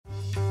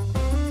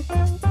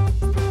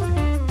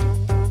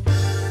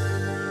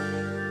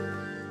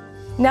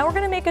Now we're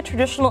gonna make a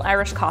traditional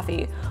Irish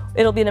coffee.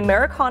 It'll be an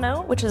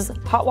Americano, which is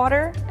hot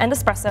water and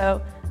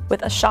espresso,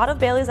 with a shot of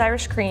Bailey's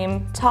Irish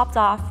cream, topped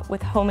off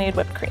with homemade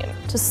whipped cream.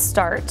 To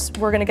start,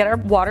 we're gonna get our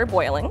water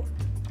boiling.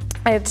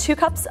 I have 2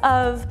 cups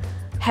of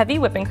heavy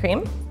whipping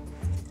cream,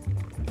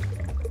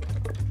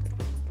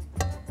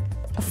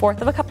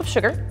 1/4 of a cup of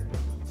sugar,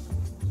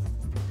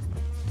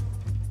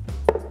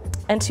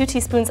 and 2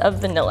 teaspoons of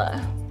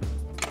vanilla.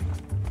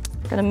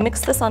 I'm gonna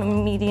mix this on a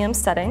medium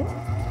setting.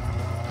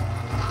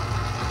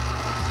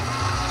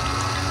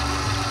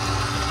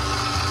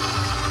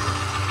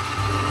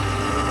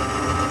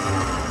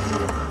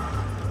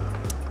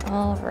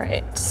 All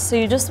right, so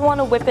you just want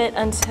to whip it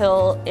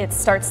until it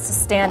starts to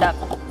stand up.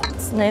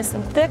 It's nice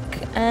and thick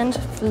and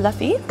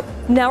fluffy.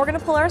 Now we're going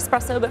to pull our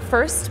espresso, but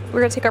first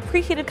we're going to take our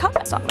preheated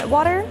cup, stop my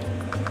water.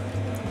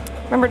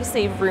 Remember to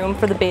save room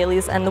for the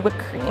Baileys and the whipped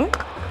cream.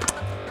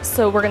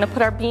 So we're going to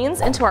put our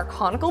beans into our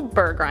conical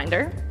burr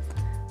grinder.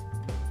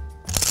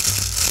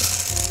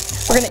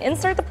 We're going to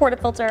insert the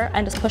portafilter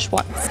and just push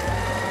once.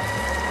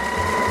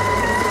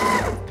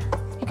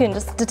 You can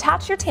just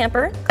detach your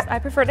tamper, because I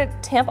prefer to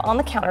tamp on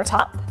the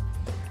countertop,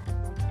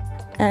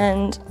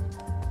 and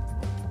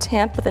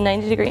tamp with a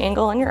 90-degree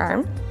angle on your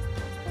arm.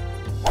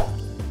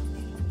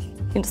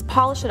 You can just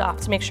polish it off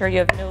to make sure you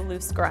have no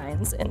loose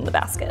grinds in the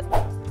basket.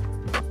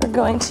 We're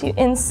going to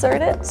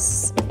insert it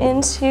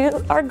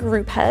into our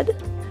group head.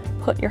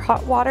 Put your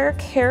hot water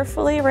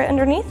carefully right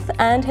underneath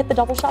and hit the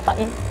double shot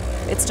button.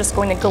 It's just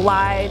going to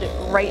glide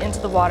right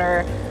into the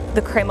water.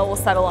 The crema will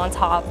settle on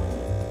top.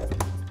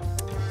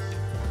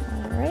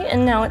 All right,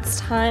 and now it's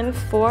time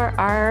for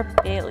our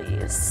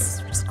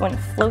Baileys. We're just going to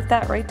float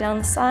that right down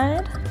the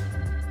side.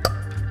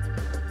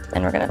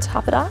 And we're going to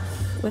top it off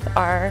with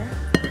our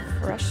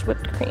fresh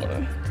whipped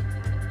cream.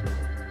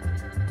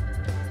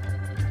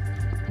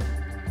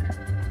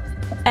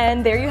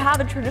 And there you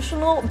have a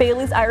traditional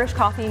Bailey's Irish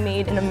coffee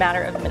made in a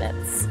matter of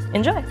minutes.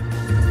 Enjoy!